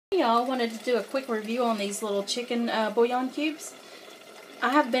y'all, wanted to do a quick review on these little chicken bouillon cubes. I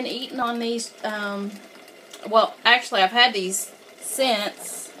have been eating on these, well, actually I've had these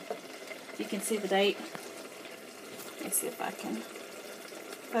since, you can see the date. Let me see if I can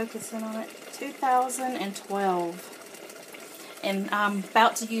focus in on it. 2012. And I'm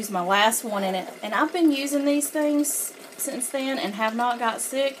about to use my last one in it. And I've been using these things since then and have not got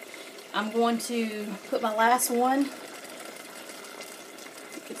sick. I'm going to put my last one.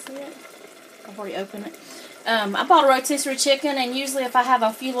 You can see it. I've already opened it. I bought a rotisserie chicken, and usually if I have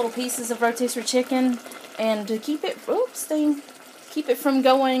a few little pieces of rotisserie chicken, and to keep it, keep it from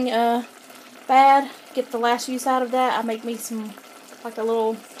going bad, get the last use out of that, I make me some, like a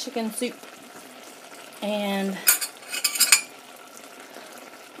little chicken soup. And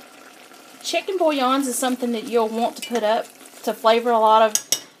chicken bouillons is something that you'll want to put up to flavor a lot of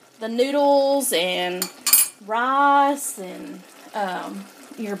the noodles and rice and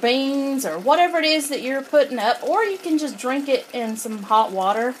your beans or whatever it is that you're putting up, or you can just drink it in some hot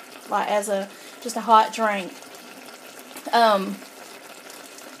water, like as just a hot drink. But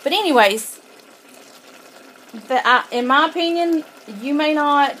anyways, in my opinion, you may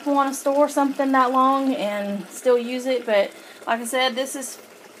not want to store something that long and still use it, but like I said, this is,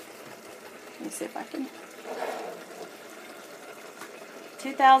 let me see if I can,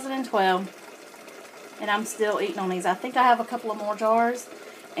 2012, and I'm still eating on these. I think I have a couple of more jars,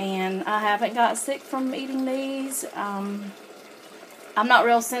 and I haven't got sick from eating these. I'm not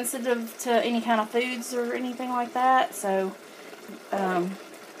real sensitive to any kind of foods or anything like that, so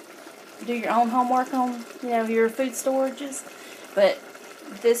do your own homework on, your food storages. But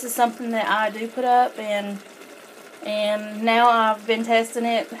this is something that I do put up, and now I've been testing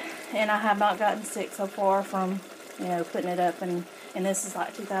it, and I have not gotten sick so far from putting it up, and this is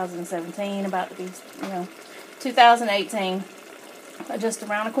like 2017, about to be 2018, just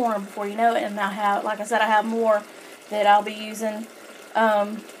around the corner before you know it. And I have, like I said, I have more that I'll be using.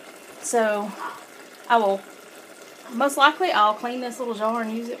 So I will, most likely I'll clean this little jar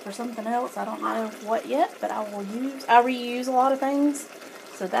and use it for something else. I don't know what yet, but I reuse a lot of things,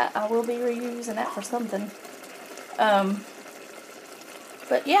 so that I will be reusing that for something.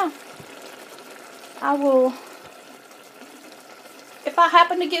 But yeah, I will, if I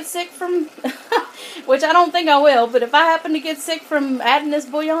happen to get sick from, which I don't think I will, but if I happen to get sick from adding this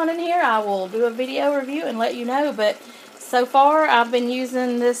bouillon in here, I will do a video review and let you know. But so far, I've been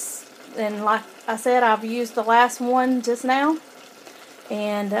using this, and like I said, I've used the last one just now.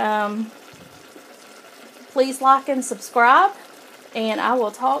 And please like and subscribe, and I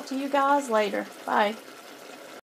will talk to you guys later. Bye.